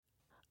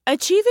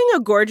Achieving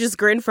a gorgeous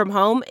grin from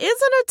home isn't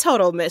a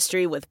total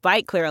mystery with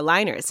Byte Clear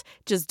aligners.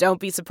 Just don't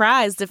be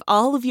surprised if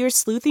all of your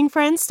sleuthing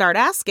friends start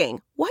asking,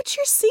 "What's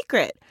your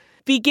secret?"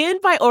 Begin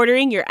by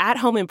ordering your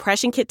at-home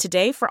impression kit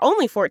today for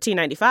only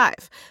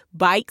 $14.95.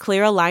 Byte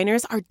Clear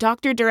aligners are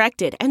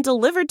doctor-directed and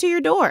delivered to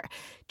your door.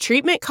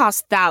 Treatment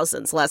costs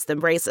thousands less than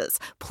braces.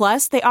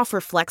 Plus, they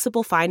offer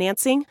flexible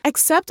financing,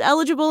 accept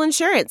eligible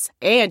insurance,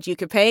 and you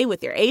can pay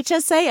with your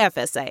HSA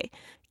FSA.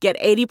 Get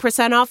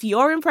 80% off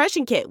your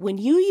impression kit when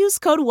you use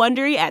code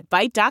WONDERY at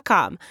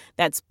Byte.com.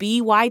 That's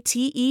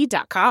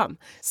BYTE.com.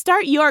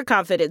 Start your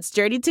confidence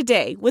journey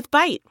today with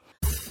Byte.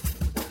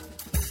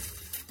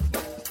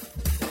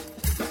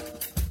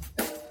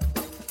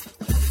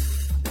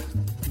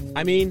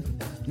 I mean,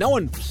 no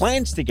one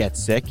plans to get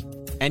sick,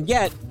 and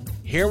yet,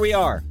 here we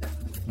are.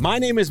 My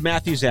name is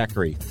Matthew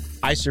Zachary.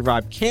 I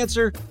survived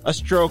cancer, a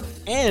stroke,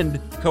 and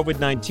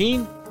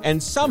COVID-19,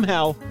 and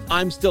somehow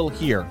I'm still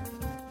here.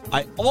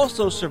 I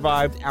also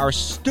survived our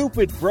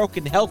stupid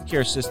broken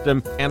healthcare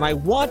system, and I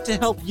want to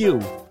help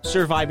you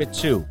survive it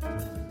too.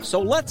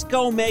 So let's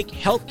go make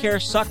healthcare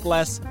suck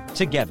less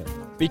together.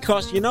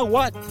 Because you know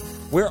what?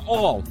 We're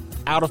all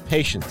out of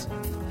patience.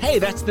 Hey,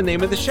 that's the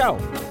name of the show.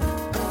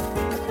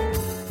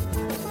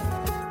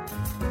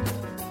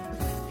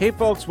 Hey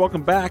folks,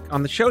 welcome back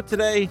on the show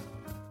today.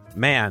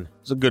 Man,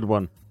 it's a good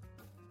one.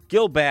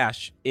 Gil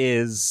Bash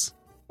is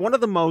one of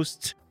the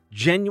most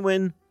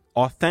genuine,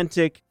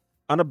 authentic,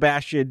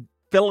 unabashed,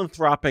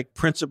 philanthropic,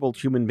 principled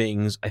human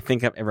beings I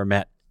think I've ever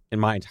met in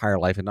my entire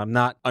life, and I'm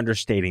not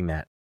understating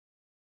that.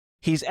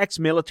 He's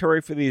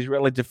ex-military for the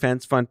Israeli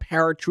Defense Fund,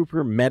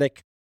 paratrooper,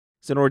 medic.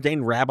 He's an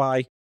ordained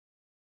rabbi.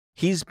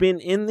 He's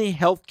been in the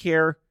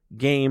healthcare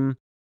game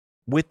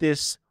with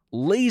this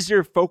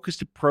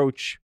laser-focused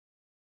approach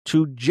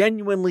to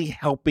genuinely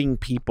helping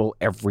people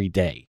every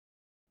day.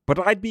 But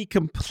I'd be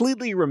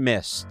completely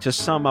remiss to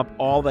sum up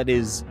all that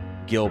is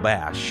Gil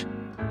Bash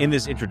in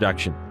this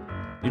introduction.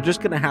 You're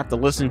just going to have to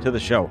listen to the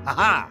show.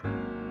 Ha-ha!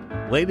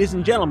 Ladies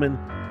and gentlemen,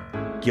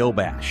 Gil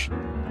Bash.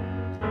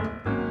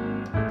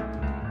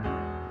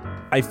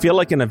 I feel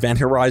like an event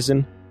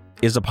horizon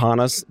is upon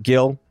us,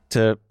 Gil,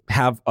 to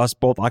have us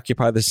both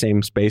occupy the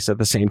same space at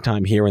the same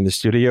time here in the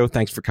studio.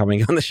 Thanks for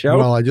coming on the show.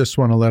 Well, I just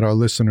want to let our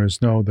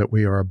listeners know that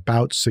we are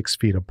about 6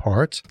 feet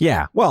apart.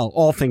 Yeah, well,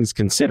 all things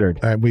considered.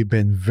 We've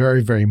been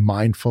very, very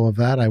mindful of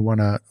that. I want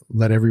to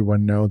let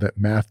everyone know that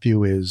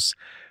Matthew is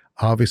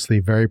obviously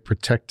very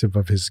protective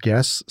of his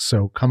guests,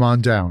 so come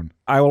on down.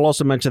 I will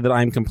also mention that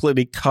I'm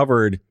completely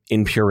covered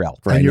in Purell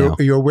right now.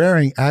 You're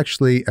wearing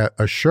actually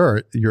a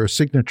shirt, your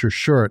signature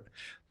shirt,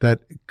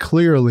 that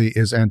clearly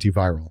is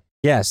antiviral.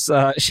 Yes.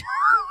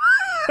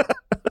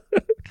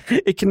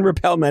 It can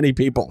repel many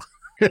people.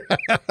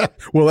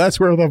 Well, that's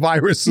where the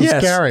virus is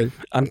carried.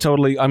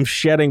 I'm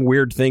shedding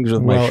weird things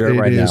with my shirt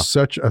right now. It is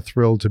such a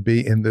thrill to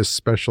be in this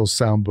special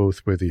sound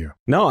booth with you.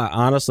 No,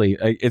 honestly,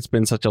 it's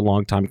been such a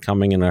long time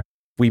coming, and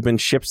we've been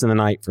ships in the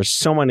night for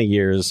so many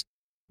years.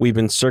 We've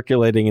been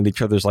circulating in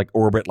each other's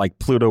orbit like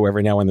Pluto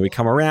every now and then we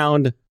come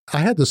around. I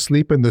had to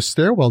sleep in the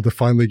stairwell to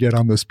finally get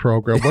on this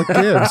program. What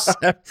gives?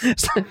 I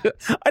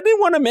didn't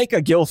want to make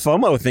a Gil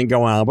FOMO thing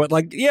go on, but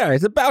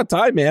it's about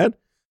time, man.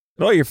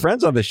 All your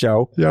friends on the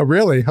show. Yeah,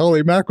 really.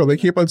 Holy mackerel. They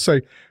keep on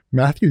saying,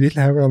 Matthew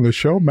didn't have it on the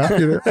show.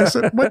 Matthew, I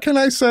said, what can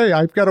I say?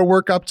 I've got to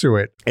work up to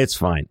it. It's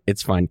fine.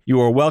 It's fine. You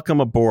are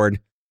welcome aboard.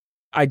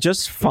 I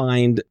just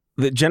find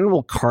the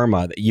general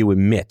karma that you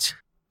emit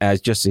as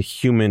just a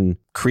human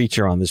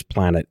creature on this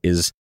planet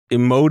is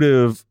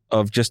emotive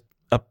of just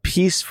a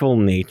peaceful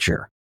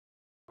nature.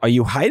 Are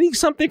you hiding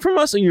something from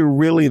us, or are you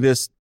really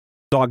this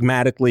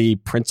dogmatically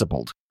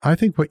principled? I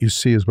think what you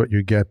see is what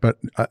you get, but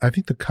I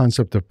think the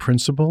concept of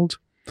principled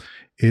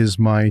is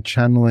my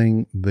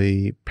channeling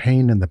the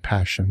pain and the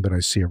passion that I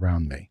see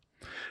around me.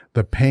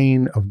 The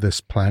pain of this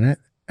planet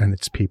and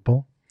its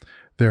people.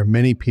 There are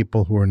many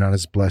people who are not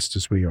as blessed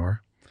as we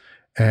are.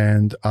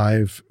 And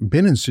I've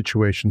been in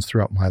situations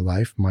throughout my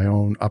life, my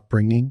own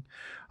upbringing.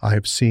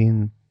 I've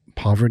seen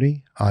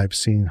poverty. I've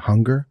seen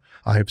hunger.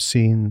 I've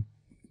seen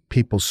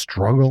people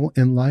struggle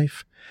in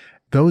life.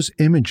 Those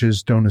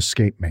images don't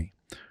escape me.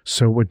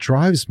 So what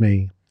drives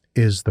me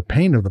is the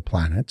pain of the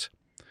planet,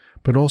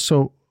 but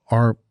also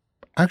our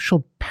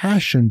actual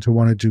passion to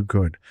want to do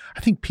good.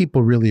 I think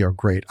people really are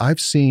great. I've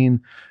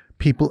seen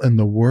people in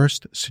the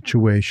worst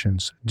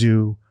situations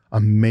do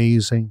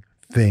amazing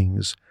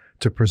things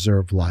to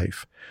preserve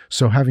life.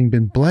 So having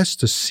been blessed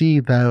to see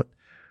that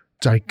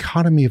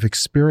dichotomy of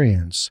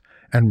experience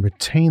and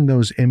retain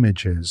those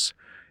images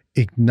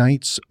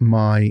ignites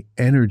my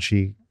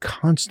energy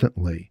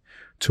constantly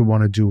to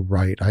want to do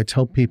right. I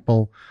tell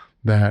people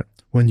that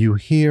when you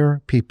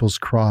hear people's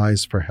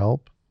cries for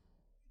help,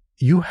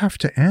 you have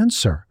to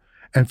answer.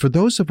 And for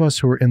those of us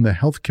who are in the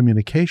health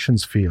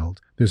communications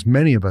field, there's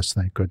many of us,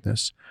 thank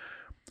goodness,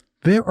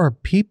 there are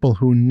people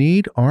who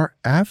need our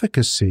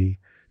advocacy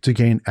to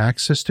gain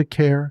access to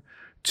care,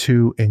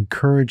 to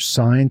encourage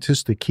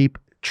scientists to keep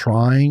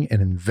trying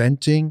and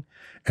inventing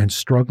and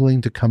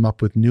struggling to come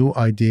up with new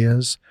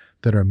ideas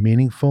that are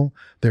meaningful.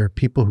 There are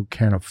people who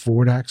can't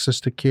afford access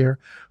to care,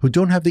 who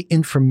don't have the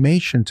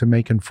information to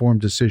make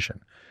informed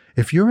decision.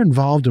 If you're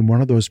involved in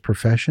one of those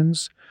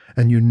professions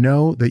and you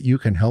know that you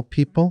can help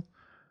people,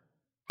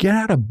 get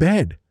out of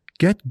bed,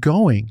 get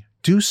going,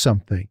 do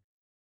something.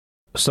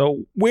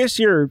 So where's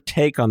your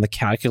take on the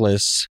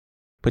calculus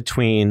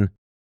between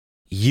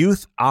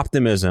youth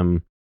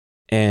optimism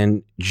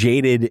and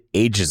jaded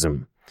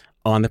ageism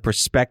on the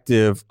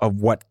perspective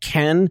of what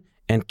can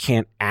and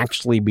can't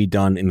actually be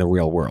done in the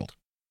real world?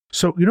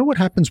 So you know what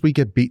happens? We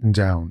get beaten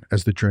down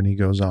as the journey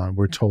goes on.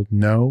 We're told,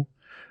 no,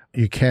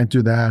 you can't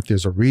do that.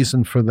 There's a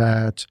reason for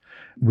that.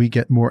 We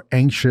get more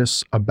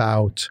anxious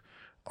about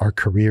our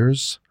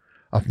careers,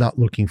 of not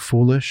looking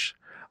foolish,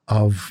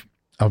 of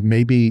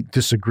maybe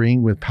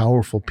disagreeing with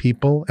powerful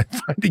people and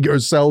finding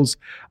ourselves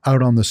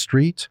out on the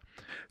street.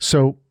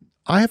 So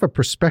I have a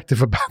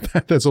perspective about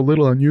that that's a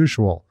little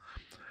unusual.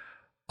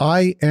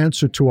 I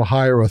answer to a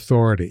higher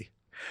authority.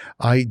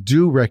 I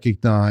do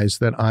recognize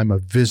that I'm a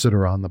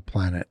visitor on the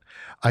planet.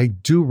 I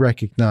do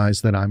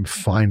recognize that I'm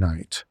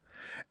finite.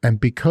 And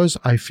because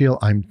I feel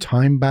I'm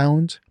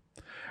time-bound,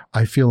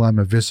 I feel I'm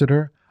a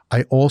visitor,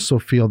 I also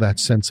feel that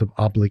sense of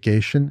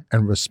obligation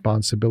and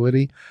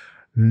responsibility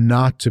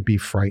not to be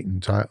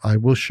frightened. I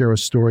will share a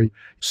story.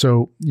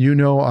 So,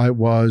 I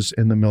was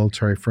in the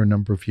military for a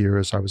number of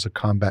years. I was a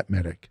combat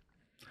medic.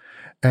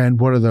 And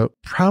one of the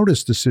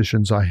proudest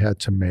decisions I had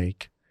to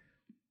make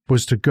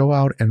was to go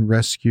out and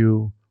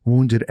rescue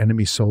wounded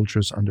enemy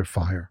soldiers under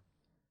fire.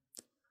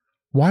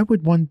 Why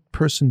would one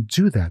person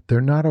do that?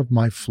 They're not of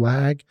my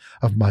flag,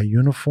 of my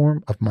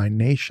uniform, of my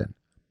nation.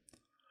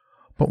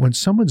 But when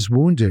someone's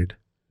wounded,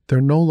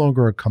 they're no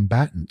longer a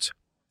combatant.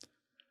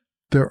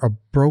 They're a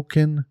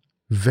broken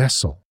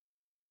vessel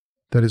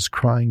that is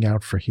crying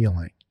out for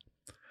healing.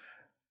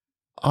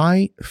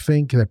 I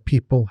think that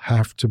people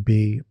have to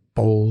be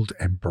bold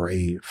and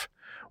brave.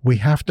 We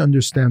have to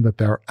understand that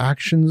their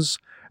actions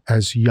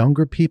as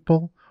younger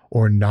people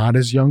or not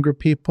as younger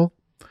people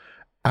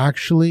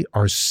actually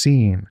are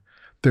seen.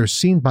 They're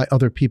seen by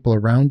other people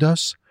around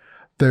us.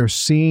 They're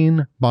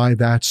seen by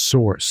that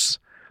source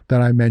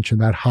that I mentioned,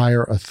 that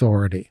higher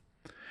authority.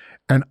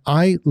 And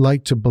I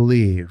like to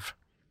believe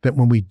that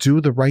when we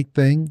do the right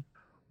thing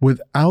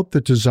without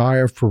the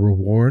desire for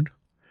reward,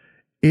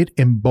 it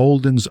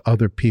emboldens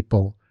other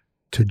people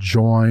to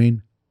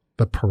join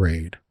the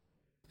parade.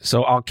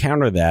 So I'll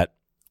counter that,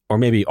 or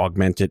maybe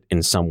augment it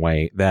in some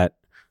way, that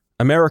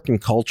American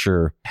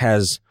culture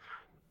has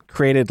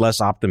created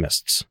less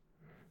optimists.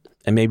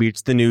 And maybe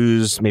it's the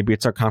news, maybe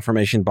it's our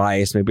confirmation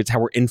bias, maybe it's how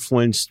we're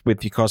influenced with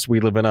because we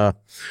live in a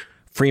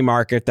free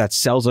market that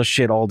sells us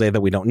shit all day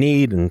that we don't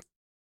need and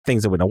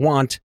things that we don't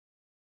want.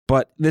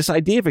 But this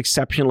idea of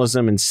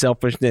exceptionalism and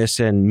selfishness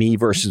and me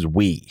versus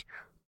we,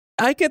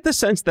 I get the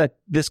sense that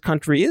this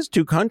country is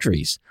two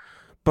countries.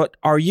 But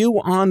are you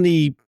on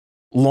the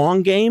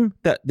long game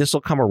that this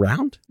will come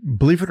around?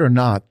 Believe it or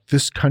not,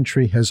 this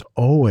country has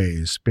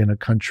always been a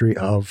country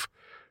of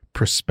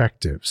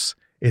perspectives.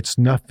 It's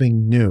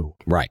nothing new.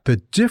 Right. The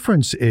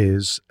difference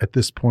is, at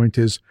this point,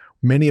 is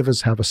many of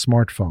us have a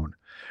smartphone.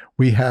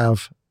 We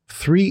have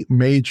 3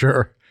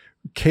 major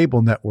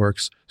cable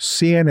networks,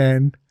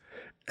 CNN,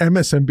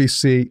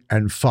 MSNBC,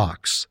 and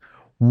Fox.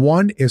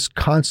 One is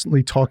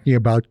constantly talking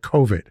about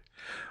COVID.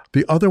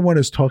 The other one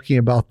is talking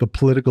about the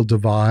political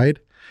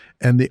divide.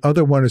 And the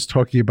other one is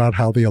talking about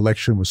how the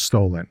election was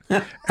stolen.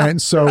 And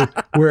so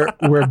we're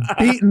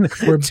beaten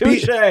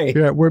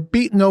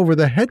over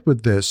the head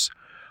with this.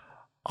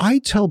 I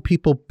tell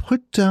people,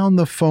 put down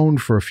the phone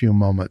for a few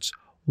moments.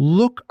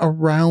 Look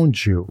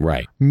around you.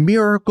 Right.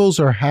 Miracles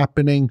are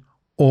happening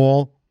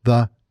all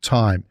the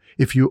time.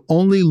 If you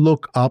only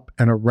look up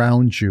and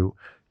around you,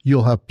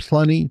 you'll have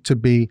plenty to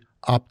be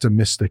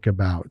optimistic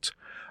about.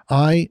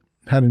 I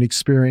had an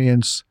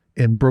experience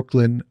in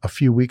Brooklyn a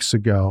few weeks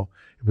ago.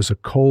 It was a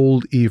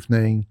cold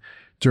evening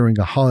during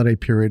a holiday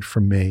period for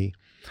me,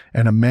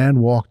 and a man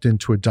walked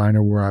into a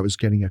diner where I was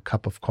getting a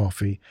cup of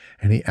coffee,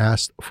 and he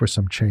asked for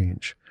some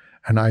change.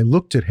 And I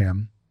looked at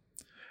him,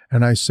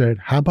 and I said,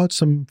 "How about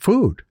some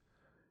food?"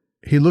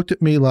 He looked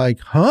at me like,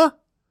 "Huh?"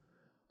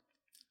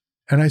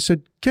 And I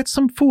said, "Get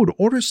some food.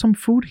 Order some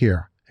food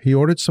here." He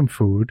ordered some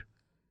food,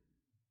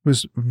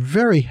 was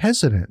very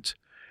hesitant.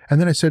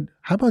 And then I said,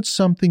 "How about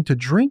something to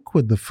drink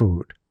with the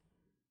food?"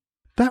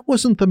 That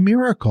wasn't the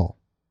miracle.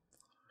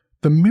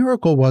 The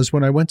miracle was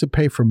when I went to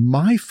pay for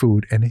my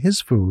food and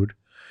his food,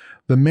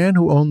 the man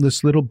who owned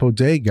this little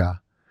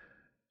bodega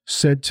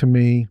said to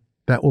me,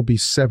 "That will be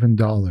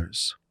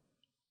 $7.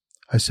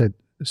 I said,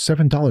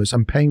 $7?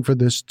 I'm paying for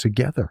this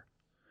together.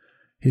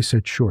 He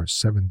said, "Sure,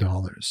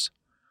 $7.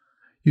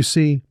 You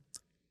see,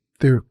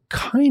 their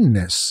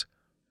kindness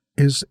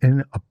is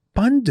in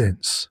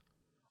abundance.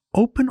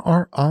 Open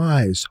our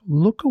eyes,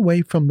 look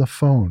away from the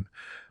phone.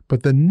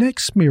 But the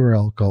next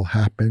miracle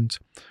happened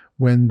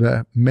when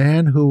the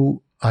man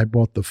who I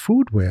bought the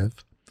food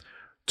with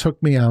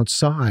took me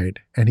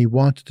outside, and he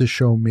wanted to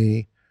show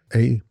me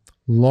a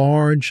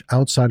large,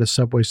 outside a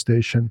subway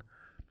station,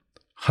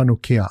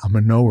 Hanukkah, a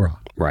menorah.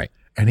 Right.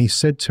 And he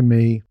said to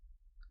me,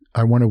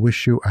 I want to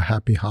wish you a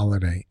happy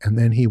holiday. And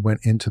then he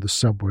went into the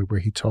subway where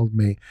he told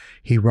me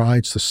he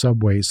rides the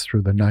subways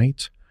through the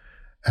night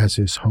as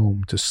his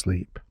home to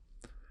sleep.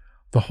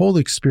 The whole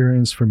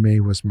experience for me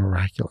was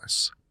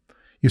miraculous.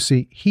 You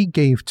see, he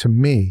gave to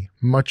me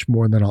much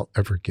more than I'll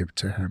ever give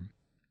to him.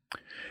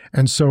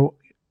 And so,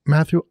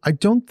 Matthew, I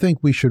don't think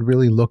we should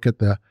really look at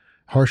the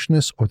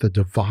harshness or the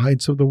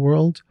divides of the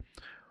world.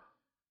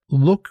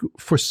 Look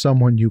for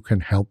someone you can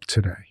help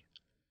today.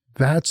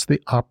 That's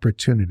the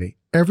opportunity.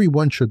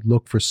 Everyone should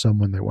look for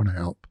someone they want to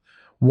help.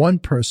 One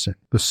person.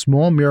 The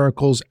small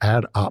miracles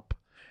add up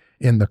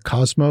in the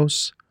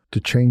cosmos to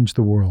change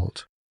the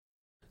world.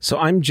 So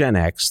I'm Gen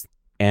X,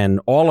 and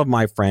all of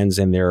my friends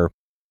in their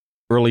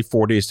early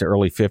 40s to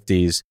early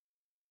 50s,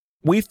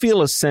 we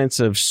feel a sense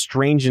of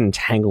strange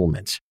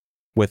entanglement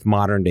with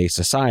modern day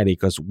society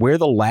because we're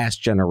the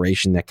last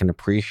generation that can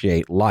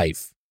appreciate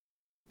life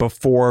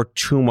before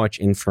too much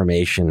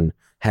information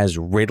has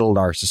riddled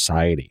our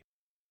society.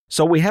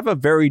 So we have a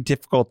very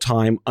difficult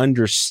time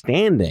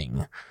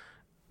understanding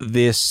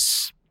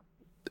this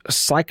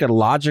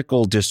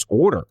psychological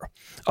disorder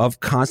of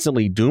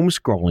constantly doom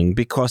scrolling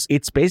because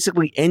it's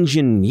basically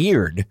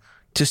engineered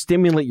to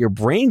stimulate your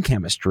brain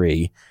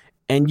chemistry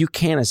and you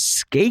can't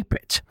escape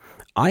it.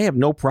 I have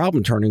no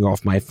problem turning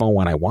off my phone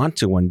when I want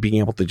to and being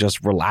able to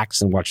just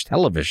relax and watch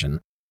television.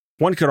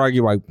 One could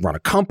argue I run a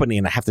company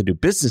and I have to do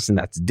business, and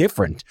that's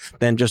different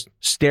than just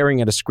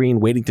staring at a screen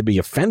waiting to be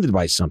offended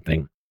by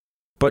something.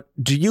 But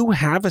do you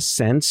have a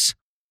sense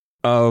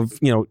of,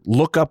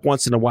 look up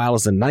once in a while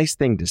is a nice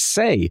thing to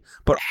say,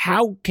 but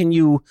how can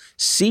you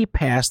see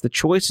past the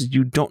choices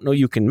you don't know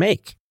you can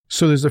make?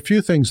 So there's a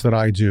few things that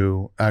I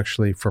do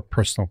actually for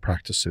personal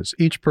practices.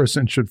 Each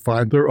person should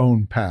find their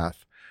own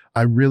path.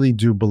 I really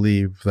do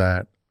believe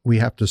that we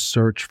have to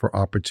search for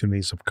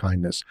opportunities of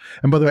kindness.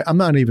 And by the way, I'm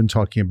not even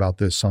talking about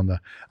this on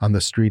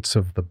the streets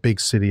of the big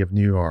city of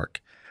New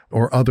York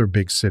or other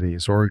big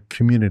cities or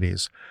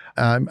communities.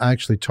 I'm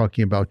actually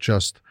talking about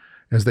just,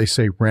 as they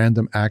say,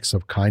 random acts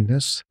of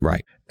kindness.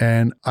 Right.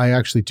 And I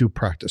actually do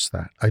practice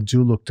that. I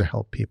do look to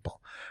help people.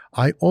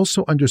 I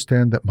also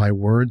understand that my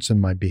words and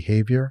my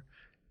behavior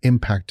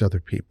impact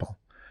other people.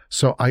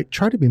 So I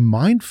try to be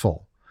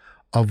mindful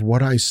of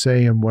what I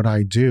say and what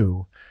I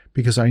do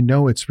because I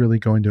know it's really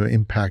going to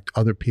impact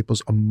other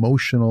people's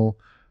emotional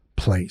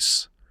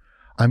place.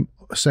 I'm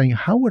saying,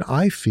 how would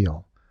I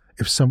feel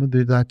if someone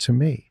did that to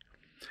me?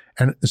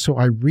 And so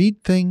I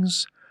read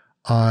things,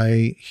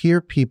 I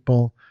hear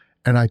people,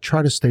 and I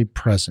try to stay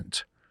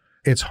present.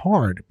 It's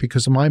hard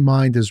because my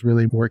mind is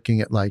really working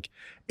at like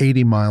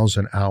 80 miles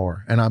an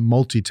hour and I'm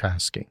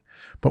multitasking.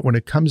 But when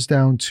it comes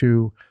down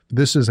to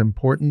this is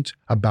important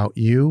about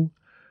you,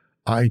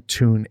 I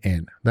tune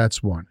in.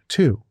 That's one.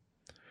 Two,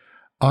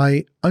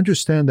 I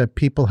understand that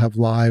people have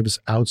lives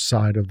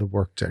outside of the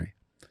workday.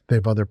 They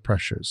have other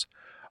pressures.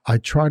 I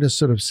try to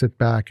sort of sit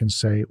back and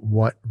say,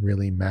 what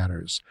really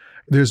matters?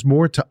 There's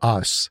more to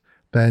us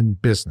than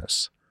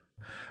business.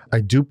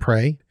 I do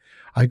pray.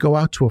 I go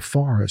out to a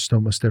forest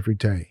almost every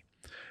day,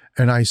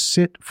 and I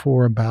sit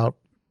for about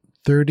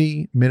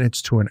 30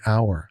 minutes to an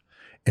hour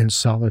in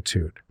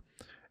solitude,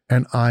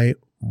 and I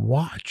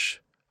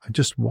watch. I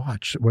just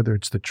watch, whether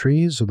it's the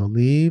trees or the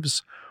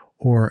leaves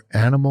or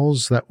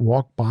animals that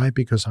walk by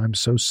because I'm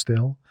so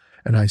still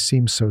and I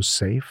seem so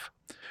safe.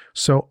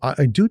 So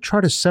I do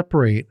try to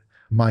separate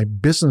my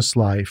business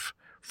life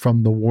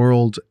from the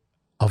world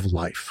of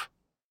life.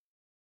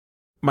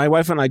 My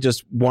wife and I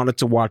just wanted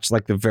to watch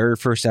like the very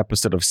first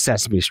episode of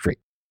Sesame Street.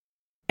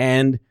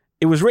 And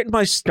it was written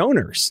by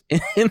stoners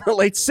in the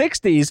late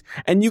 60s,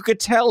 and you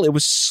could tell it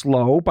was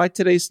slow by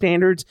today's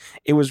standards.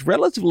 It was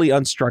relatively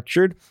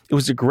unstructured. It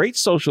was a great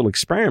social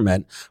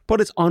experiment,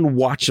 but it's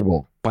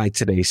unwatchable by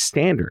today's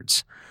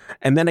standards.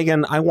 And then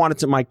again, I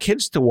wanted my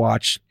kids to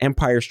watch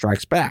Empire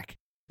Strikes Back.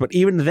 But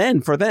even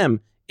then, for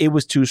them, it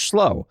was too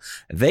slow.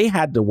 They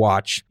had to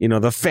watch,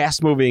 the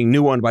fast-moving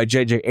new one by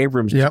J.J.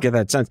 Abrams to get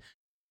that sense.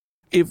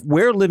 If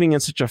we're living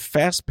in such a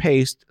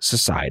fast-paced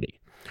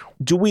society,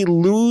 do we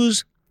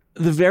lose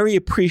the very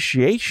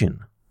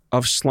appreciation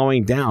of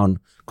slowing down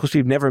because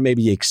we've never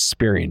maybe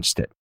experienced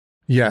it?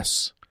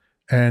 Yes.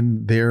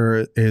 And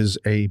there is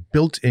a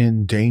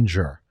built-in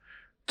danger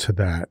to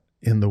that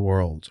in the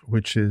world,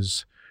 which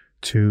is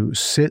to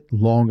sit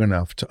long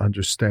enough to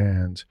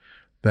understand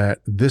that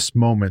this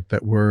moment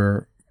that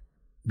we're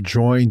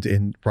joined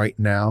in right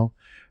now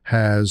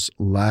has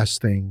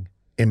lasting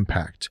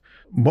impact.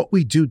 What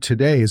we do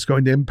today is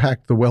going to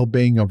impact the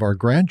well-being of our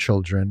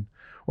grandchildren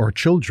or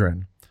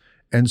children.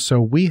 And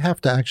so we have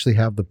to actually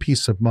have the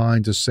peace of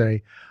mind to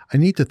say, I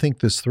need to think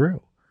this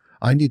through.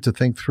 I need to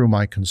think through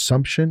my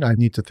consumption. I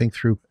need to think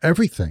through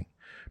everything.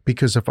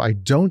 Because if I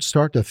don't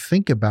start to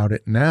think about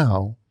it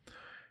now,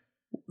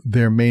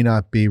 there may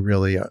not be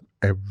really a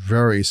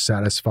very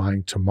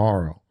satisfying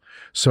tomorrow.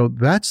 So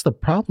that's the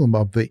problem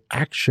of the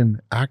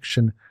action,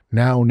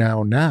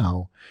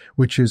 now,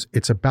 which is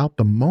it's about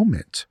the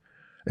moment.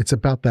 It's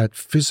about that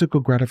physical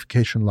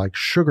gratification like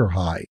sugar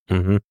high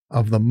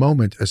of the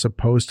moment as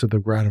opposed to the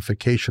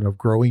gratification of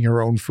growing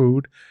your own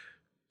food,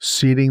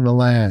 seeding the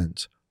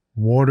land,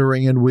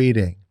 watering and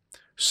weeding,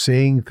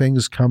 seeing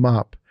things come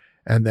up,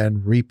 and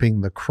then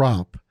reaping the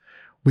crop.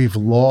 We've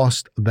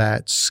lost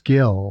that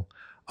skill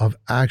of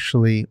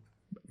actually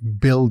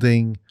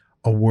building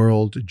a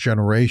world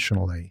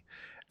generationally.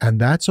 And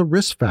that's a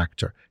risk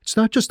factor. It's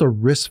not just a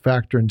risk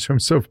factor in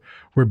terms of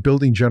we're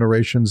building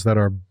generations that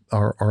are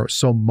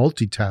so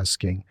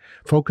multitasking.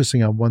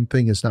 Focusing on one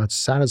thing is not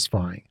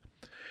satisfying.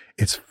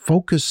 It's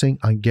focusing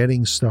on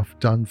getting stuff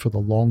done for the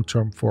long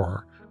term for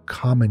our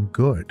common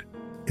good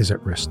is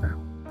at risk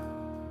now.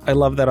 I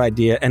love that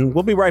idea. And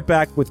we'll be right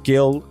back with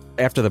Gil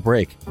after the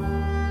break.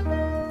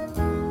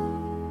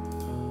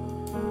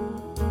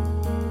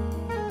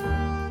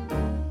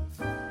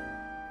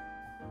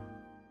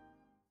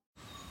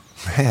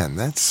 Man,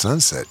 that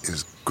sunset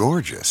is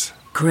gorgeous.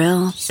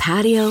 Grill,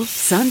 patio,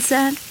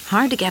 sunset.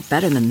 Hard to get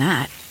better than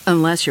that.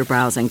 Unless you're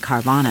browsing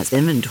Carvana's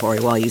inventory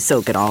while you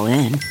soak it all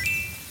in.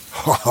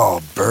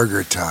 Oh,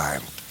 burger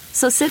time.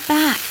 So sit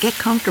back, get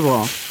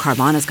comfortable.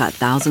 Carvana's got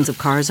thousands of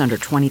cars under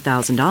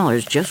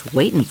 $20,000 just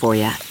waiting for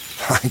you.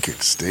 I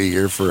could stay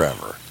here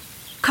forever.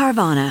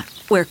 Carvana,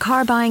 where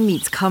car buying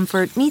meets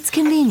comfort meets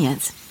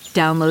convenience.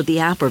 Download the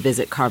app or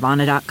visit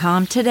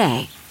Carvana.com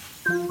today.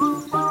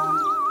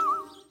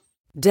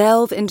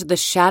 Delve into the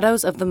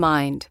shadows of the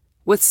mind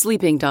with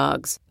Sleeping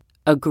Dogs,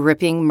 a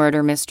gripping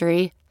murder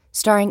mystery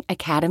starring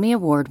Academy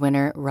Award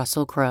winner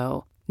Russell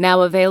Crowe.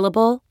 Now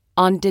available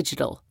on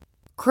digital.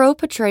 Crowe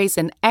portrays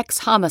an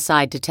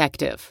ex-homicide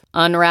detective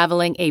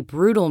unraveling a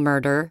brutal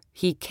murder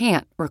he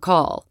can't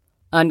recall.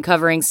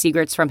 Uncovering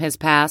secrets from his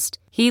past,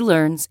 he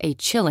learns a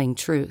chilling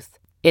truth.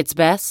 It's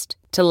best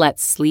to let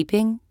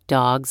sleeping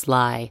dogs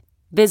lie.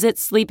 Visit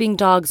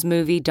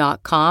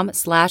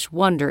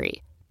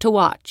sleepingdogsmovie.com/Wondery to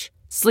watch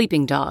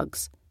Sleeping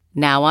Dogs,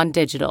 now on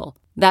digital.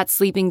 That's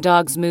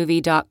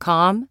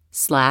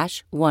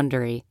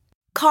sleepingdogsmovie.com/Wondery.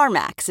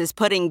 CarMax is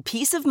putting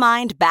peace of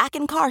mind back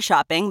in car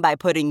shopping by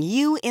putting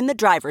you in the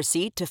driver's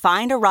seat to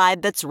find a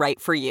ride that's right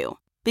for you.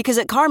 Because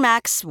at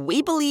CarMax,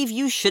 we believe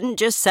you shouldn't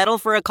just settle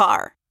for a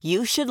car.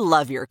 You should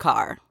love your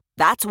car.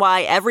 That's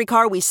why every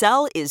car we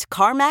sell is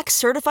CarMax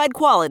certified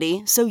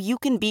quality, so you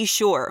can be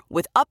sure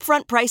with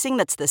upfront pricing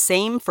that's the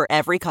same for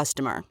every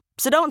customer.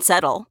 So don't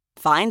settle.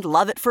 Find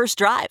love at first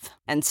drive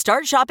and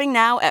start shopping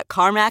now at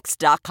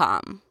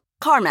CarMax.com.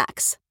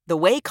 CarMax, the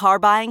way car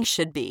buying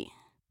should be.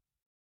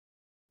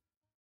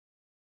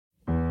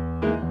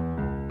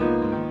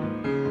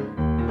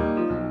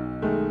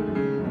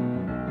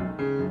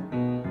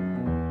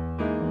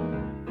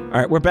 All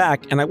right, we're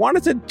back, and I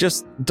wanted to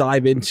just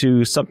dive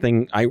into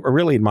something I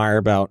really admire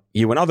about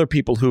you and other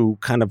people who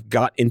kind of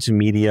got into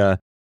media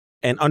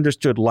and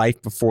understood life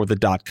before the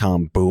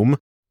dot-com boom.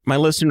 My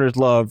listeners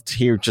love to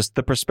hear just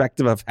the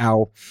perspective of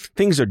how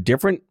things are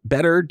different,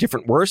 better,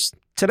 different, worse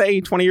today,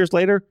 20 years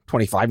later,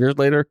 25 years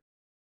later.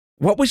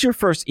 What was your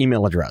first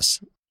email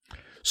address?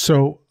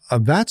 So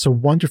that's a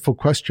wonderful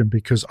question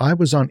because I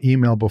was on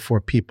email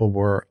before people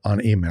were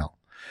on email.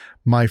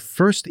 My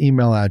first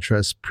email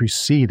address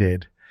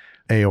preceded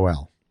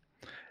AOL,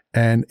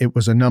 and it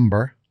was a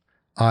number.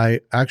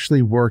 I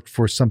actually worked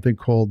for something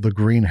called The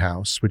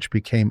Greenhouse, which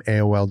became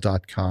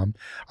AOL.com.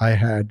 I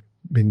had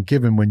been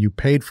given, when you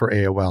paid for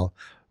AOL,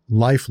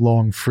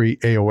 lifelong free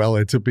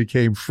AOL. It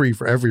became free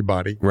for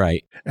everybody.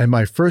 Right. And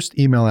my first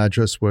email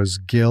address was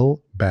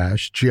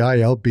Gilbashe,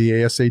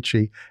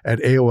 Gilbashe, at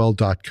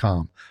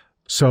AOL.com.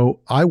 So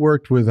I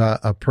worked with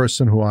a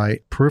person who I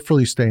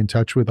peripherally stay in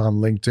touch with on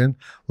LinkedIn,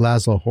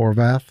 Laszlo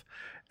Horvath,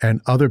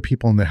 and other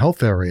people in the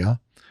health area,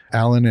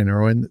 Alan and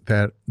Erwin,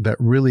 that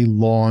really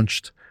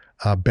launched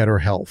Better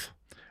Health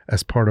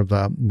as part of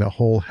the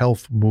whole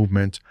health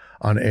movement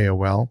on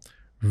AOL.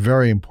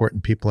 Very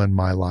important people in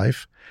my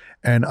life.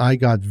 And I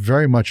got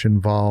very much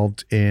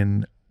involved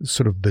in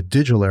sort of the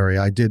digital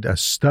area. I did a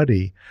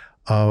study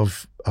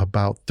of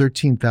about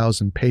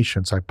 13,000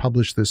 patients. I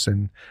published this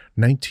in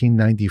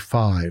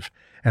 1995,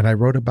 and I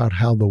wrote about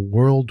how the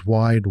World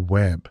Wide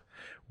Web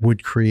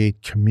would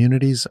create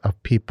communities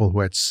of people who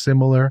had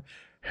similar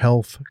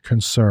health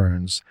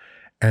concerns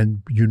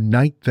and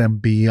unite them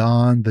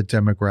beyond the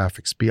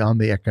demographics, beyond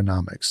the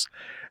economics.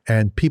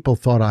 And people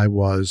thought I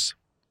was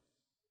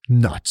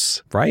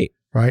nuts. Right.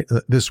 Right?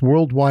 This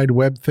World Wide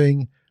Web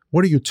thing,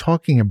 what are you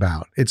talking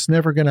about? It's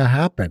never going to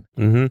happen.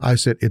 Mm-hmm. I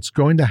said, it's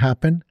going to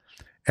happen,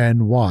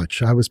 and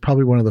watch. I was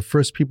probably one of the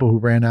first people who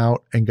ran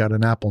out and got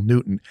an Apple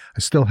Newton. I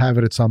still have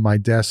it. It's on my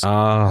desk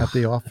at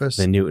the office.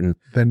 The Newton.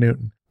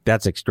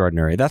 That's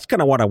extraordinary. That's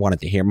kind of what I wanted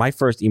to hear. My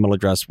first email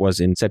address was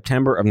in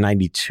September of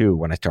 92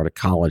 when I started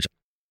college.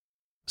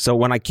 So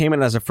when I came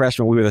in as a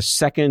freshman, we were the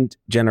second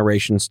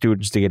generation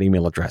students to get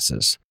email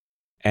addresses.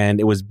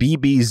 And it was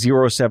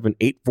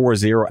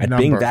bb07840 at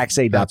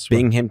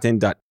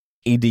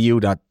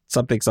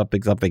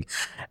bingvaxay.binghampton.edu.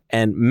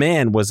 And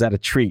man, was that a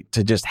treat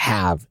to just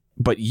have.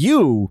 But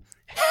you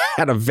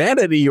had a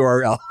vanity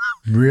URL.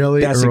 Really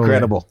That's early,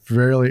 incredible.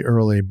 Really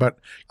early. But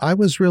I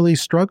was really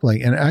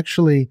struggling. And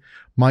actually,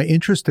 my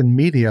interest in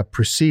media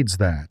precedes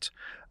that.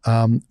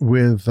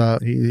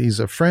 He's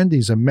a friend,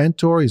 he's a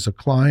mentor, he's a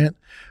client.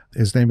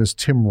 His name is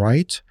Tim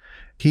Wright.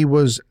 He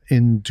was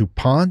in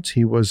DuPont.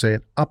 He was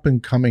an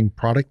up-and-coming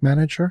product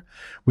manager.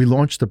 We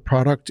launched a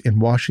product in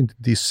Washington,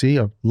 D.C.,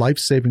 a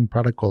life-saving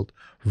product called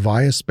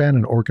Viaspan,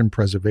 an organ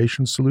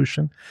preservation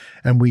solution.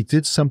 And we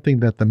did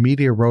something that the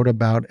media wrote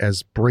about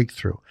as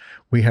breakthrough.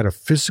 We had a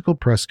physical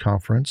press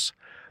conference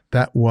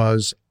that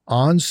was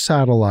on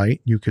satellite.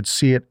 You could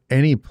see it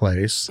any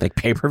place. Like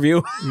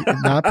pay-per-view?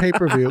 Not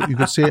pay-per-view. You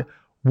could see it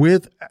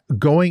with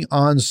going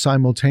on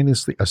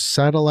simultaneously a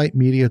satellite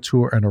media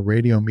tour and a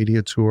radio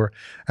media tour.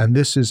 And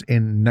this is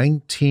in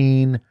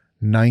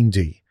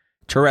 1990.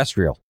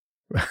 Terrestrial.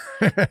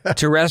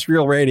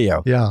 Terrestrial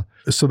radio. Yeah.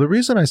 So the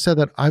reason I said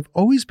that, I've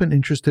always been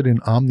interested in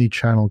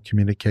omni-channel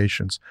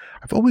communications.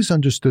 I've always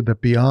understood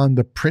that beyond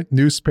the print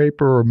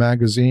newspaper or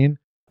magazine.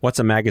 What's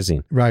a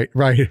magazine? Right.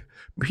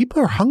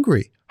 People are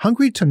hungry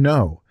to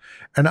know.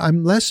 And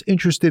I'm less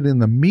interested in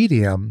the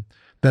medium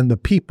than the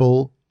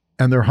people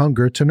and their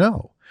hunger to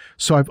know.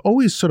 So I've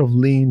always sort of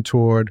leaned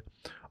toward,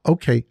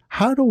 okay,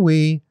 how do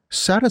we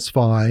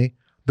satisfy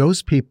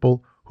those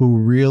people who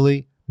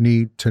really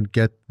need to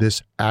get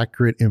this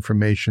accurate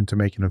information to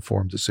make an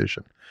informed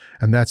decision?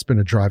 And that's been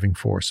a driving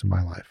force in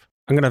my life.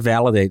 I'm going to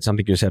validate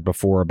something you said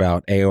before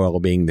about AOL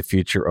being the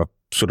future of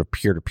sort of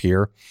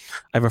peer-to-peer.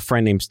 I have a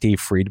friend named Steve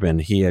Friedman.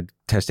 He had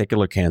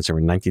testicular cancer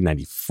in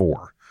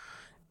 1994.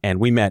 And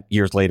we met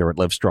years later at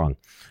Livestrong.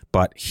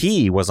 But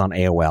he was on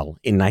AOL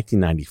in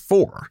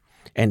 1994.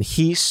 And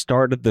he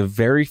started the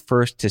very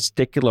first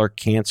testicular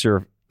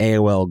cancer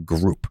AOL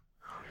group.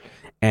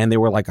 And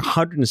there were like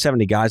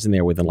 170 guys in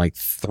there within like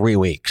 3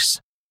 weeks.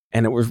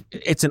 And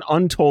it's an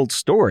untold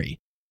story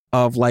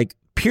of like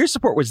peer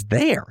support was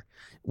there.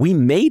 We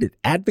made it.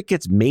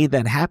 Advocates made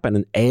that happen.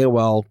 And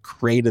AOL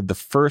created the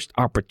first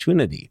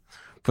opportunity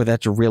for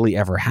that to really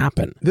ever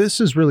happen. This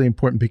is really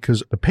important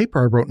because the paper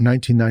I wrote in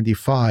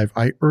 1995,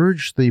 I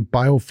urged the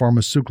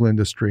biopharmaceutical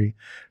industry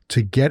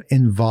to get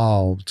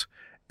involved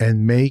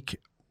and make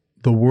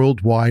the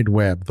World Wide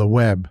Web,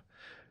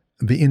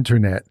 the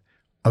internet,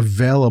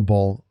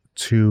 available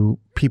to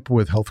people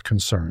with health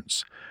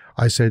concerns.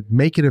 I said,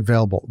 make it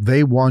available.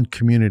 They want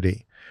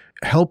community.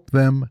 Help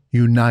them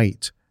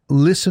unite.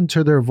 Listen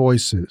to their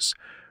voices.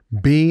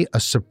 Be a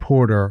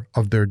supporter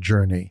of their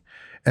journey.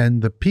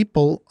 And the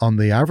people on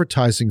the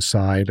advertising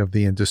side of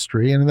the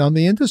industry and on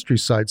the industry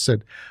side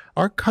said,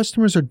 our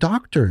customers are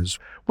doctors.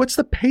 What's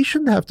the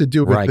patient have to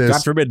do with this?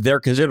 God forbid they're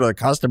considered a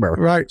customer.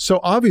 Right. So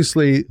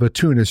obviously the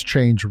tune has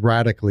changed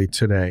radically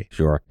today.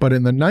 Sure. But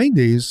in the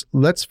 90s,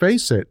 let's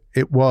face it,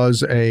 it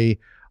was I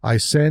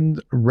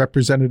send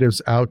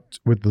representatives out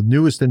with the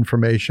newest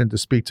information to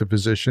speak to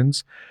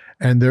physicians,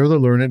 and they're the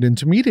learned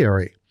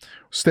intermediary.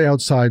 Stay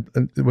outside.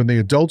 When the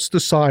adults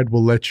decide,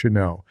 we'll let you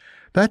know.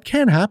 That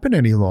can't happen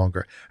any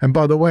longer. And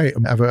by the way,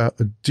 I have a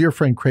dear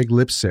friend, Craig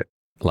Lipset.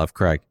 Love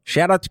Craig.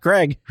 Shout out to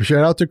Craig.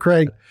 Shout out to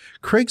Craig.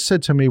 Craig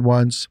said to me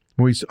once,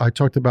 I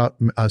talked about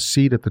a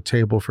seat at the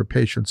table for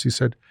patients. He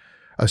said,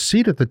 a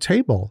seat at the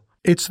table?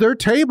 It's their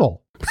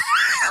table.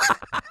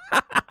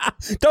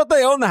 Don't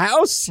they own the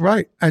house?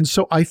 Right. And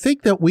so I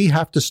think that we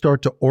have to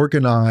start to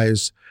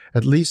organize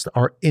at least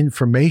our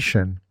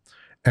information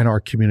and our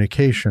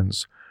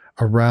communications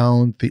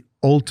around the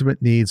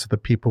ultimate needs of the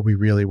people we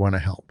really want to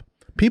help.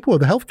 People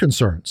with health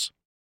concerns.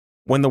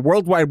 When the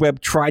World Wide Web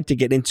tried to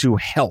get into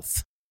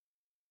health,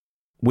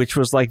 which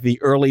was like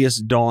the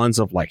earliest dawns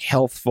of like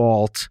Health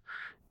Vault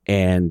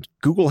and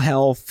Google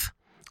Health,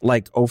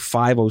 like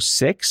 05,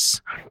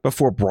 06,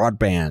 before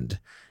broadband,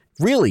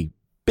 really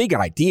big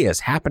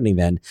ideas happening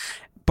then.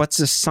 But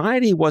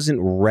society wasn't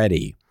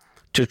ready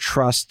to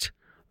trust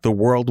the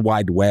World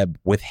Wide Web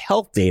with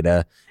health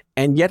data.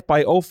 And yet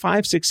by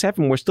 05, 06,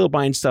 07, we're still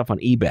buying stuff on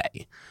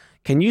eBay.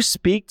 Can you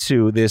speak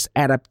to this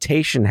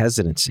adaptation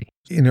hesitancy?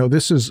 You know,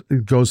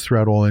 it goes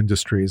throughout all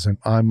industries, and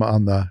I'm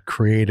on the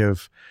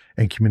creative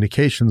and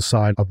communication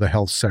side of the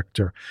health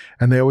sector.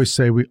 And they always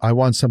say, I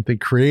want something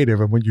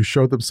creative. And when you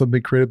show them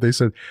something creative, they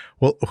said,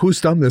 well, who's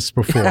done this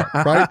before?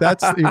 Right?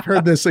 You've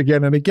heard this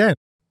again and again.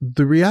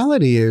 The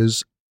reality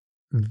is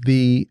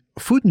the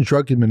Food and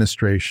Drug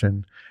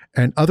Administration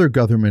and other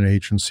government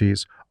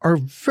agencies are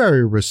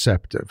very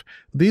receptive.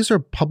 These are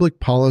public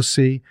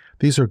policy.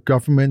 These are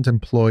government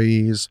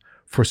employees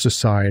for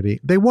society.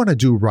 They want to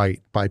do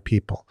right by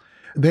people.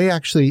 They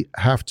actually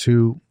have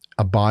to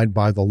abide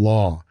by the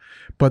law.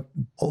 But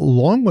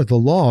along with the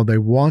law, they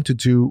want to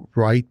do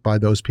right by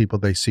those people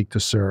they seek to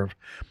serve.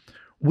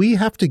 We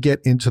have to get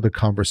into the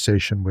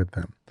conversation with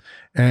them.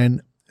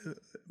 And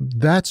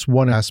that's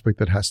one aspect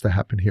that has to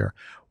happen here.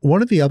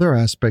 One of the other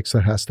aspects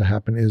that has to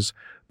happen is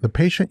the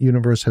patient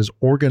universe has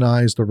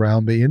organized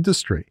around the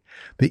industry.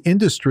 The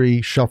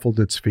industry shuffled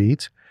its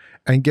feet.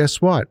 And guess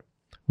what?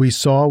 We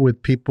saw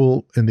with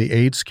people in the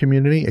AIDS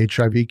community,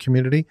 HIV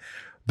community,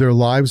 their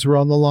lives were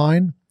on the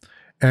line,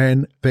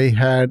 and they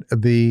had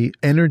the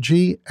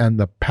energy and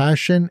the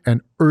passion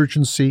and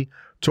urgency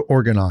to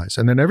organize.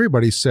 And then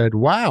everybody said,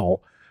 wow,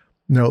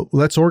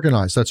 let's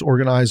organize. Let's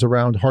organize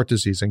around heart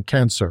disease and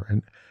cancer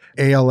and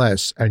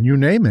ALS and you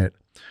name it.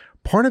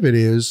 Part of it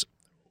is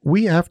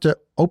we have to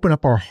open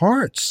up our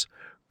hearts,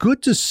 good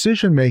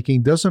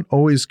decision-making doesn't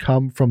always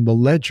come from the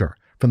ledger,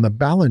 from the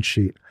balance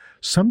sheet.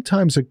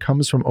 Sometimes it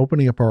comes from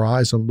opening up our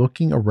eyes and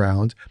looking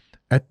around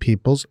at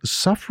people's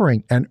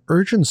suffering and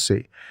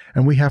urgency.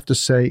 And we have to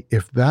say,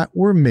 if that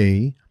were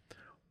me,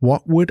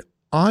 what would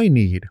I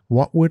need?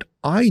 What would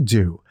I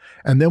do?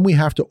 And then we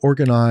have to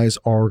organize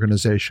our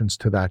organizations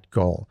to that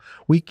goal.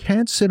 We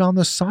can't sit on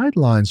the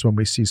sidelines when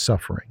we see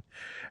suffering.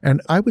 And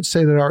I would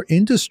say that our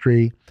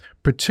industry,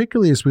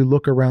 particularly as we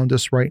look around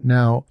us right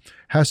now,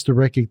 has to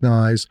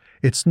recognize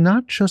it's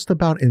not just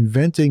about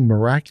inventing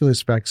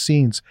miraculous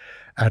vaccines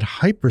at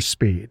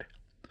hyperspeed.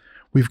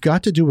 We've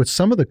got to do what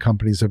some of the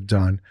companies have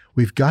done.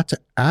 We've got to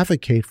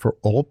advocate for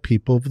all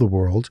people of the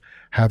world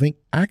having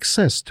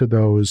access to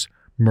those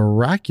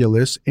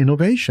miraculous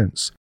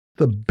innovations.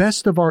 The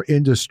best of our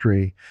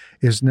industry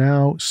is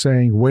now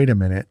saying, wait a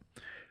minute,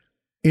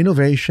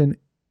 innovation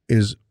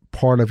is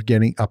part of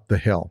getting up the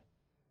hill.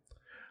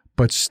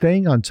 But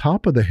staying on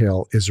top of the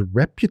hill is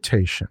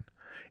reputation.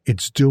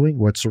 It's doing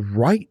what's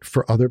right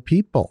for other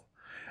people.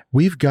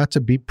 We've got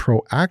to be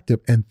proactive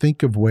and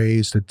think of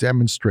ways to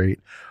demonstrate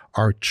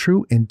our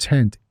true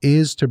intent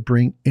is to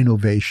bring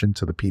innovation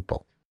to the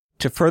people.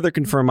 To further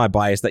confirm my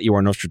bias that you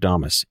are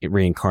Nostradamus,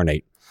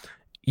 reincarnate,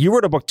 you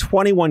wrote a book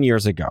 21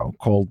 years ago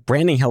called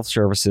Branding Health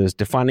Services,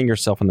 Defining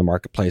Yourself in the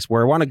Marketplace.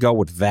 Where I want to go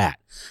with that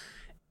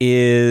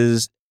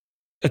is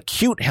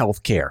acute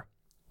healthcare,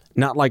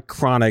 not like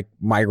chronic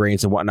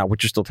migraines and whatnot,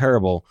 which are still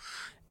terrible,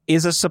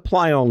 is a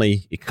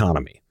supply-only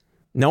economy.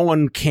 No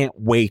one can't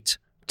wait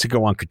to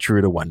go on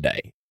Keytruda one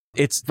day.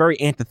 It's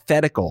very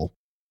antithetical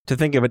to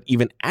think of it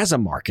even as a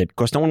market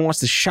because no one wants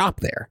to shop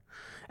there.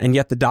 And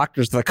yet the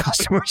doctors are the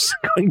customers,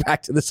 going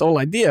back to this whole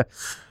idea.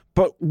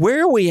 But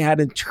where are we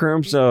at in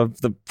terms of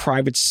the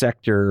private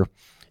sector,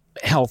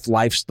 health,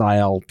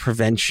 lifestyle,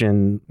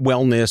 prevention,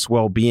 wellness,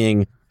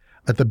 well-being?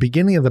 At the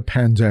beginning of the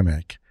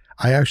pandemic,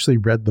 I actually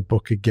read the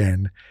book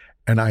again,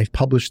 and I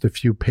published a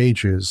few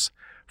pages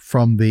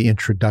from the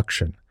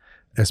introduction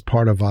as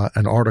part of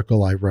an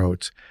article I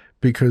wrote,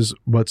 because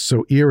what's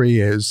so eerie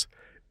is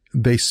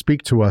they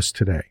speak to us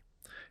today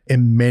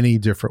in many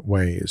different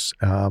ways,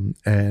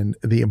 and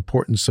the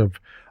importance of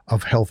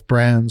health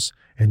brands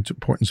and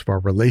importance of our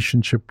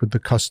relationship with the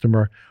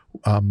customer,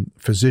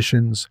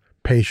 physicians,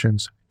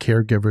 patients,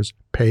 caregivers,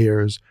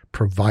 payers,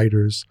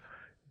 providers.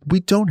 We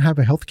don't have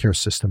a healthcare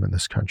system in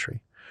this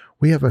country.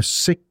 We have a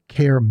sick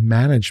care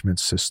management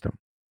system.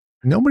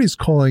 Nobody's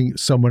calling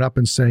someone up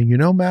and saying, you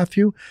know,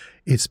 Matthew,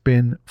 it's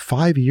been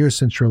 5 years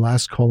since your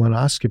last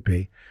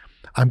colonoscopy.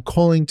 I'm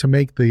calling to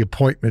make the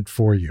appointment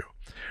for you.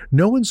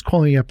 No one's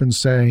calling up and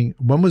saying,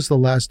 when was the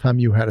last time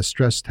you had a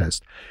stress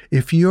test?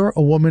 If you're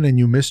a woman and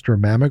you missed your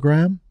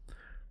mammogram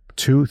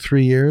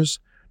 2-3 years,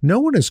 no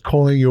one is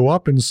calling you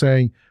up and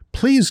saying,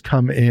 please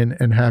come in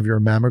and have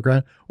your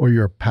mammogram or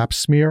your pap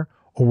smear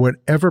or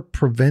whatever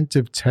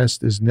preventive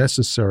test is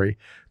necessary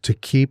to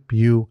keep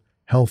you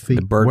healthy.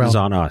 The burden's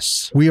on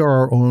us. We are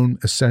our own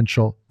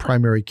essential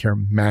primary care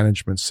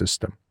management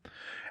system.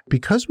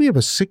 Because we have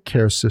a sick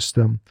care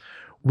system,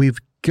 we've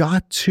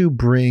got to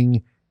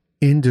bring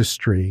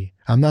industry,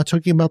 I'm not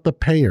talking about the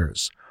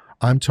payers,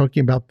 I'm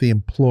talking about the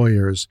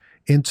employers,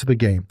 into the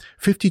game.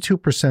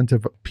 52%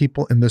 of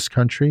people in this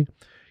country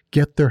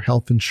get their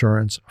health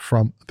insurance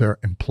from their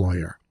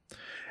employer.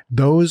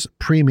 Those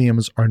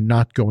premiums are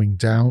not going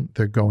down,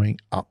 they're going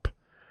up.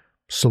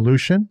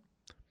 Solution?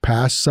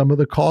 Pass some of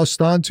the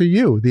cost on to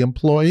you, the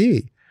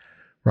employee,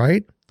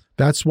 right?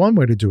 That's one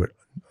way to do it.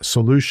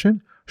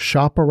 Solution?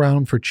 Shop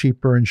around for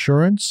cheaper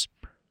insurance.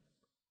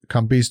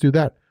 Companies do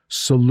that.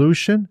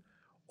 Solution?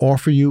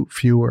 Offer you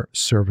fewer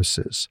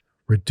services.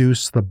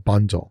 Reduce the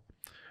bundle.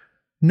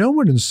 No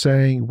one is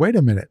saying, wait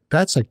a minute,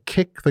 that's a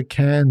kick the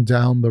can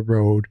down the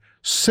road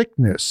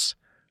sickness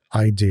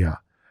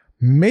idea.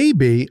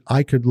 Maybe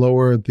I could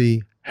lower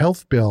the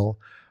health bill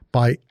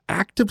by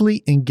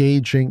actively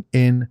engaging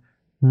in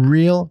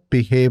real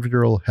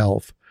behavioral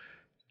health,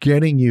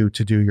 getting you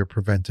to do your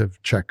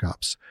preventive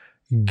checkups,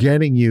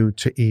 getting you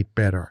to eat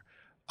better.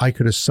 I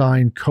could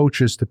assign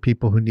coaches to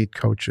people who need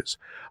coaches.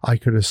 I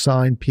could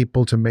assign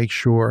people to make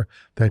sure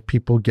that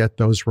people get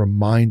those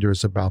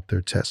reminders about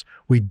their tests.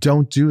 We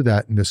don't do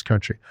that in this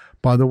country.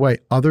 By the way,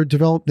 other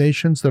developed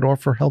nations that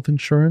offer health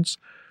insurance,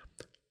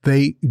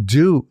 they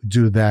do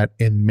that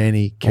in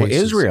many cases.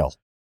 Well, Israel,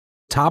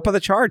 top of the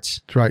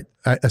charts. That's right,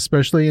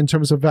 especially in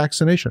terms of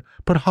vaccination.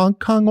 But Hong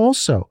Kong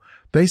also,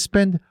 they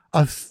spend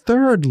a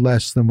third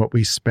less than what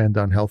we spend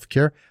on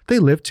healthcare. They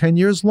live 10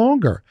 years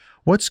longer.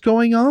 What's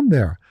going on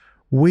there?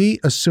 We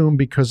assume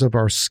because of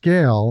our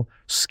scale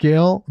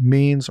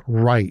means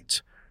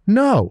right.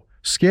 No,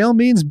 scale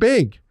means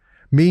big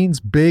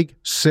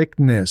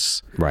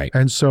sickness. Right.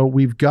 And so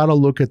we've got to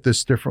look at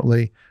this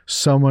differently.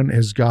 Someone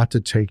has got to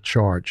take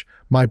charge.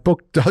 My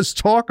book does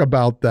talk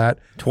about that.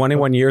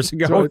 21 years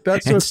ago, so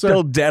that's and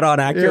still dead on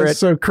accurate. It's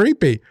so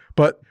creepy.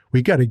 But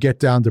we got to get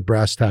down to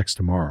brass tacks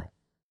tomorrow.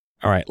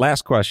 All right,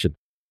 last question.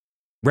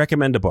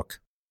 Recommend a book.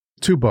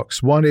 2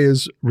 books. One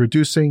is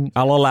Reducing...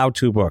 I'll allow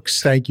 2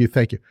 books. Thank you.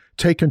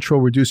 Take Control,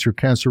 Reduce Your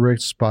Cancer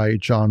Risks by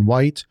John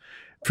White.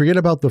 Forget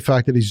about the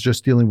fact that he's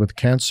just dealing with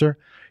cancer.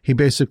 He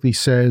basically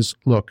says,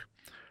 look,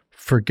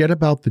 forget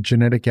about the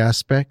genetic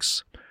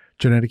aspects.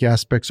 Genetic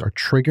aspects are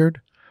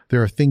triggered.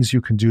 There are things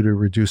you can do to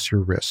reduce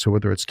your risk. So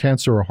whether it's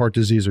cancer or heart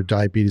disease or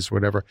diabetes,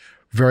 whatever,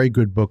 very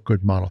good book,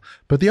 good model.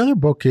 But the other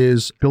book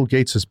is Bill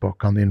Gates'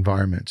 book on the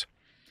environment.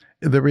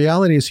 The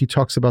reality is he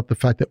talks about the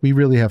fact that we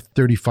really have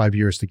 35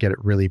 years to get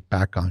it really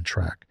back on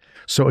track.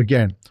 So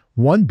again,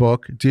 one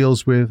book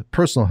deals with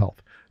personal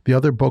health. The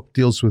other book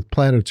deals with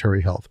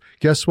planetary health.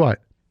 Guess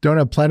what? Don't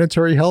have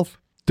planetary health,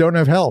 don't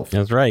have health.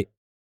 That's right.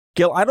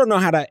 Gil, I don't know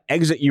how to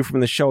exit you from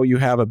the show. You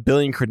have a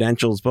billion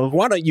credentials, but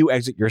why don't you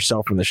exit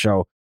yourself from the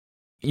show?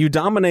 You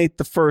dominate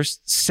the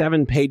first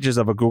 7 pages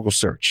of a Google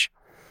search.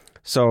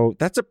 So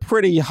that's a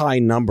pretty high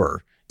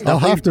number. I'll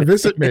have to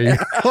visit me.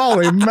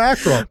 Holy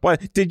mackerel.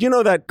 But did you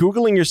know that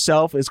Googling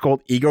yourself is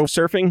called ego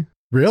surfing?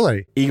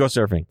 Really? Ego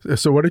surfing.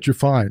 So what did you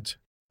find?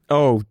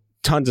 Oh,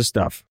 tons of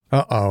stuff.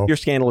 Uh-oh. Your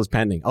scandal is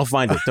pending. I'll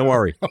find it. Don't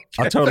worry. Okay.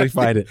 I'll totally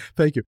find it.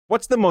 Thank you.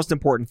 What's the most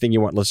important thing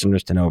you want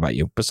listeners to know about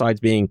you, besides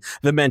being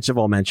the mensch of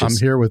all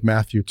mentions? I'm here with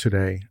Matthew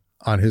today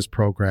on his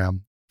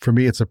program. For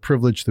me, it's a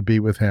privilege to be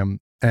with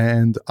him.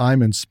 And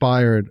I'm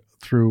inspired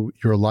through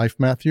your life,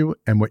 Matthew,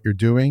 and what you're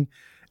doing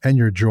and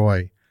your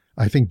joy.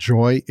 I think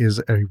joy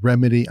is a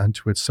remedy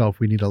unto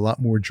itself. We need a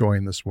lot more joy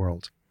in this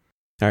world.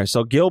 All right.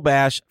 So Gil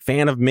Bash,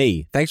 fan of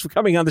me. Thanks for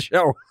coming on the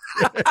show.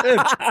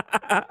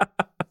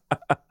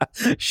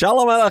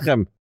 Shalom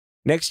Aleichem.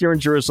 Next year in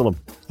Jerusalem.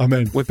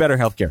 Amen. With better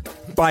healthcare.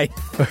 Bye.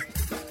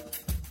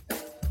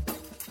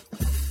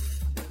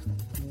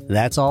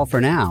 That's all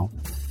for now.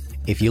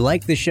 If you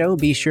like the show,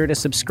 be sure to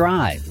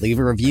subscribe, leave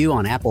a review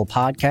on Apple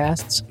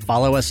Podcasts,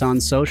 follow us on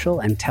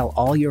social, and tell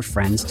all your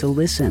friends to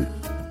listen.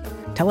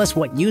 Tell us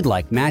what you'd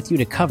like Matthew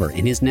to cover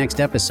in his next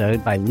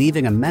episode by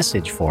leaving a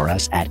message for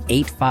us at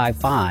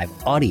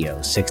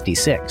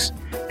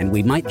 855-AUDIO-66, and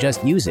we might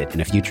just use it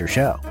in a future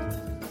show.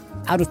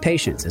 Out of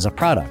Patients is a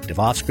product of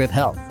Offscript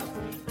Health.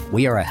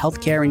 We are a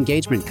healthcare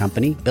engagement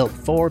company built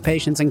for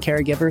patients and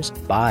caregivers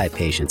by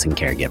patients and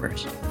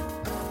caregivers.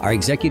 Our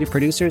executive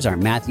producers are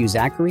Matthew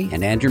Zachary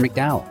and Andrew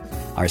McDowell.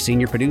 Our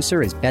senior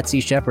producer is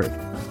Betsy Shepard.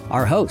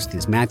 Our host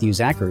is Matthew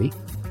Zachary.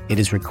 It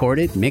is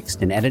recorded,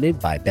 mixed, and edited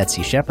by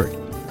Betsy Shepard.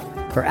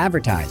 For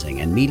advertising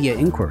and media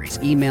inquiries,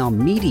 email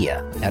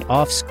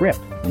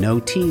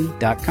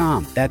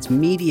media@offscript.com. That's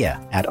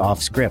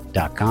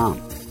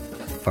media@offscript.com.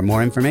 For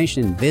more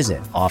information,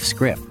 visit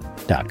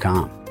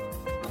offscript.com.